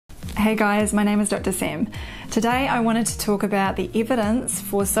Hey guys, my name is Dr. Sam. Today I wanted to talk about the evidence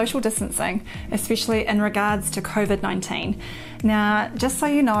for social distancing, especially in regards to COVID-19. Now, just so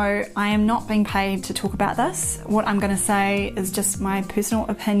you know, I am not being paid to talk about this. What I'm going to say is just my personal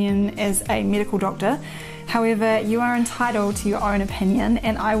opinion as a medical doctor. However, you are entitled to your own opinion,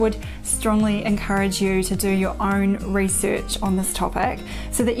 and I would strongly encourage you to do your own research on this topic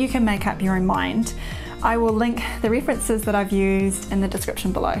so that you can make up your own mind. I will link the references that I've used in the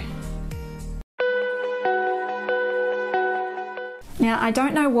description below. Now, I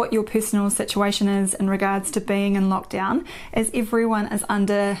don't know what your personal situation is in regards to being in lockdown, as everyone is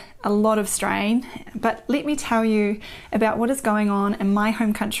under a lot of strain, but let me tell you about what is going on in my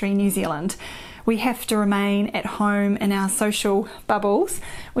home country, New Zealand. We have to remain at home in our social bubbles.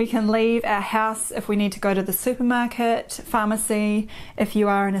 We can leave our house if we need to go to the supermarket, pharmacy, if you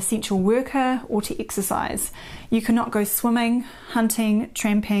are an essential worker, or to exercise. You cannot go swimming, hunting,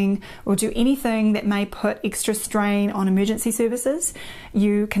 tramping, or do anything that may put extra strain on emergency services.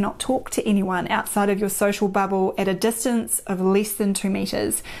 You cannot talk to anyone outside of your social bubble at a distance of less than 2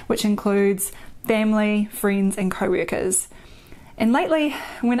 meters, which includes family, friends, and co-workers. And lately,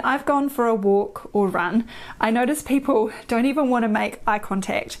 when I've gone for a walk or run, I notice people don't even want to make eye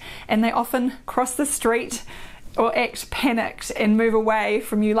contact, and they often cross the street or act panicked and move away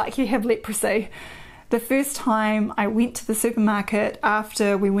from you like you have leprosy. The first time I went to the supermarket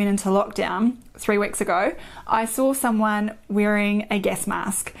after we went into lockdown 3 weeks ago, I saw someone wearing a gas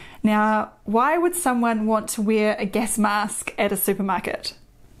mask. Now, why would someone want to wear a gas mask at a supermarket?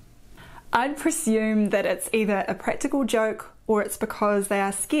 I'd presume that it's either a practical joke or it's because they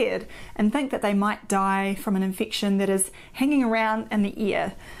are scared and think that they might die from an infection that is hanging around in the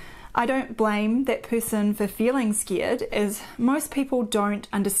air. I don't blame that person for feeling scared, as most people don't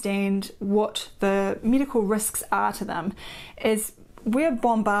understand what the medical risks are to them, as we're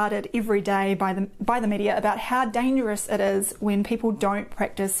bombarded every day by the media about how dangerous it is when people don't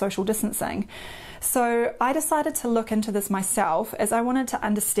practice social distancing. So I decided to look into this myself, as I wanted to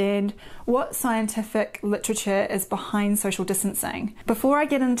understand what scientific literature is behind social distancing. Before I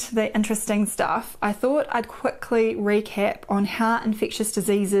get into the interesting stuff, I thought I'd quickly recap on how infectious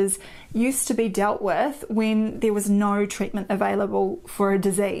diseases used to be dealt with when there was no treatment available for a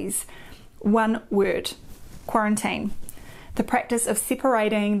disease. One word: quarantine. The practice of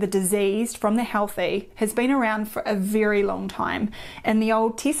separating the diseased from the healthy has been around for a very long time. In the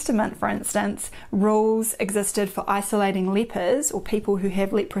Old Testament, for instance, rules existed for isolating lepers, or people who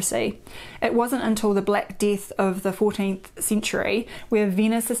have leprosy. It wasn't until the Black Death of the 14th century where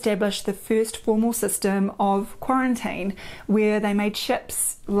Venice established the first formal system of quarantine, where they made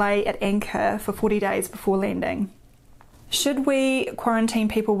ships lay at anchor for 40 days before landing. Should we quarantine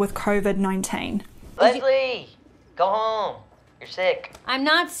people with COVID-19? Leslie! Go home. You're sick. I'm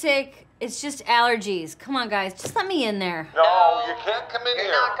not sick. It's just allergies. Come on, guys. Just let me in there. No, you can't come in here.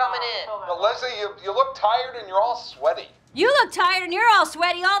 You're not coming in. No, Leslie, you look tired and you're all sweaty. You look tired and you're all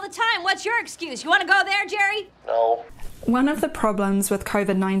sweaty all the time. What's your excuse? You want to go there, Jerry? No. One of the problems with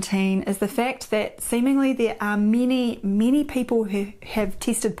COVID-19 is the fact that seemingly there are many people who have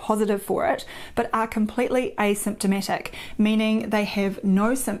tested positive for it but are completely asymptomatic, meaning they have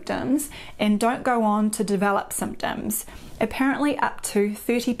no symptoms and don't go on to develop symptoms. Apparently up to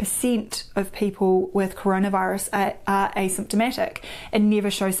 30% of people with coronavirus are asymptomatic and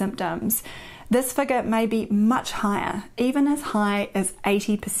never show symptoms. This figure may be much higher, even as high as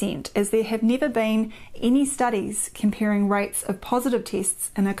 80%, as there have never been any studies comparing rates of positive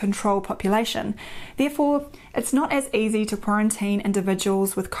tests in a control population. Therefore, it's not as easy to quarantine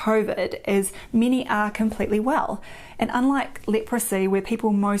individuals with COVID, as many are completely well, and unlike leprosy, where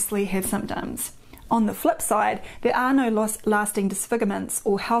people mostly have symptoms. On the flip side, there are no lasting disfigurements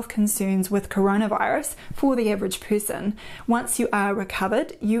or health concerns with coronavirus for the average person. Once you are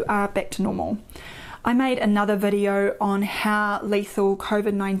recovered, you are back to normal. I made another video on how lethal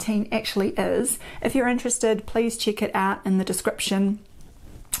COVID-19 actually is. If you're interested, please check it out in the description.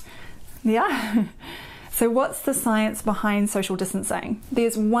 Yeah. So what's the science behind social distancing?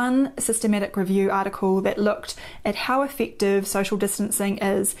 There's one systematic review article that looked at how effective social distancing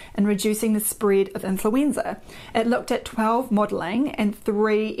is in reducing the spread of influenza. It looked at 12 modelling and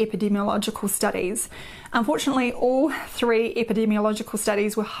 3 epidemiological studies. Unfortunately, all 3 epidemiological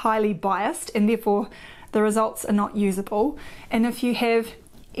studies were highly biased, and therefore the results are not usable. And if you have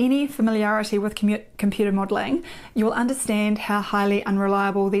any familiarity with computer modelling, you will understand how highly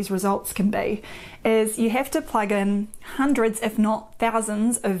unreliable these results can be, as you have to plug in hundreds, if not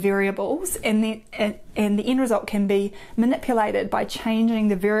thousands of variables, and the end result can be manipulated by changing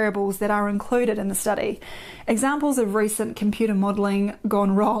the variables that are included in the study. Examples of recent computer modelling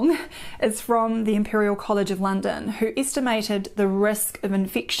gone wrong is from the Imperial College of London, who estimated the risk of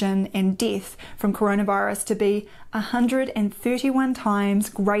infection and death from coronavirus to be 131 times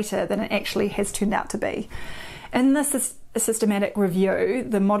greater than it actually has turned out to be. In this systematic review,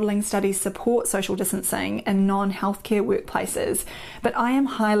 the modelling studies support social distancing in non-healthcare workplaces, but I am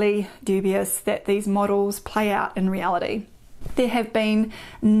highly dubious that these models play out in reality. There have been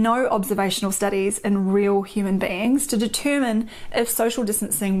no observational studies in real human beings to determine if social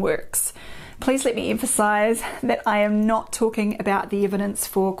distancing works. Please let me emphasise that I am not talking about the evidence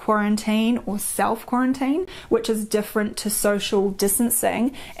for quarantine or self-quarantine, which is different to social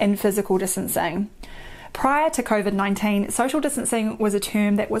distancing and physical distancing. Prior to COVID-19, social distancing was a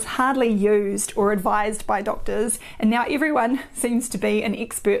term that was hardly used or advised by doctors, and now everyone seems to be an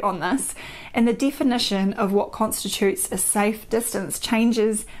expert on this. And the definition of what constitutes a safe distance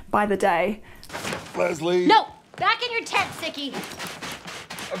changes by the day. Leslie! No! Back in your tent, Sickie!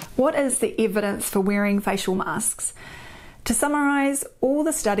 What is the evidence for wearing facial masks? To summarise, all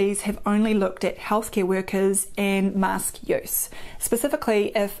the studies have only looked at healthcare workers and mask use.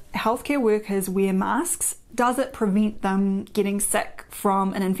 Specifically, if healthcare workers wear masks, does it prevent them getting sick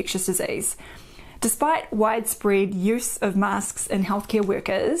from an infectious disease? Despite widespread use of masks in healthcare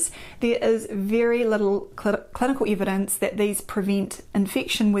workers, there is very little clinical evidence that these prevent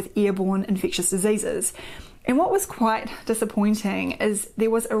infection with airborne infectious diseases. And what was quite disappointing is there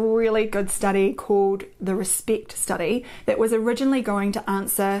was a really good study called the RESPECT study that was originally going to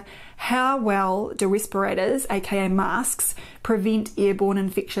answer how well do respirators, aka masks, prevent airborne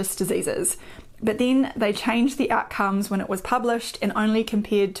infectious diseases. But then they changed the outcomes when it was published and only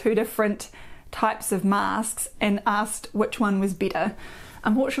compared two different types of masks and asked which one was better.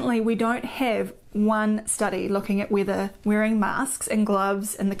 Unfortunately, we don't have one study looking at whether wearing masks and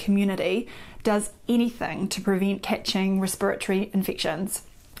gloves in the community does anything to prevent catching respiratory infections.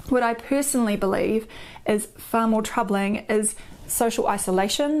 What I personally believe is far more troubling is social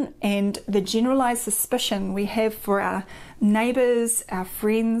isolation and the generalised suspicion we have for our neighbours, our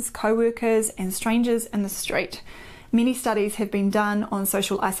friends, co-workers and strangers in the street. Many studies have been done on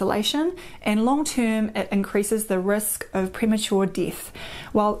social isolation, and long term it increases the risk of premature death,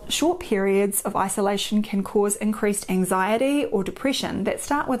 while short periods of isolation can cause increased anxiety or depression that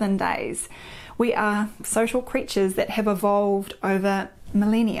start within days. We are social creatures that have evolved over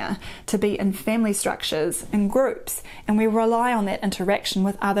millennia to be in family structures and groups, and we rely on that interaction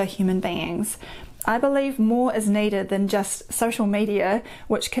with other human beings. I believe more is needed than just social media,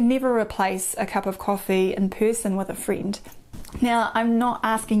 which can never replace a cup of coffee in person with a friend. Now, I'm not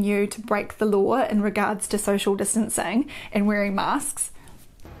asking you to break the law in regards to social distancing and wearing masks.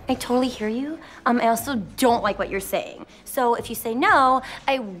 I totally hear you. I also don't like what you're saying. So if you say no,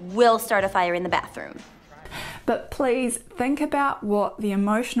 I will start a fire in the bathroom. But please think about what the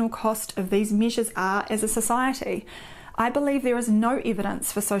emotional cost of these measures are as a society. I believe there is no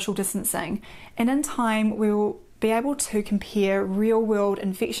evidence for social distancing, and in time we will be able to compare real-world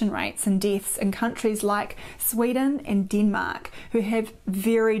infection rates and deaths in countries like Sweden and Denmark, who have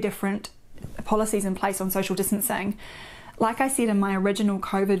very different policies in place on social distancing. Like I said in my original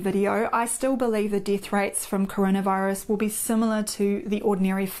COVID video, I still believe the death rates from coronavirus will be similar to the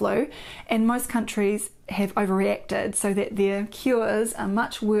ordinary flu, and most countries have overreacted so that their cures are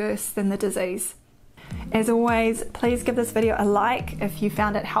much worse than the disease. As always, please give this video a like if you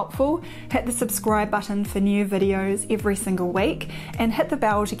found it helpful, hit the subscribe button for new videos every single week, and hit the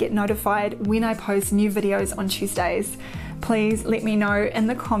bell to get notified when I post new videos on Tuesdays. Please let me know in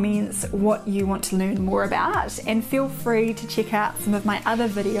the comments what you want to learn more about, and feel free to check out some of my other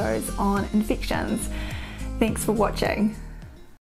videos on infections. Thanks for watching.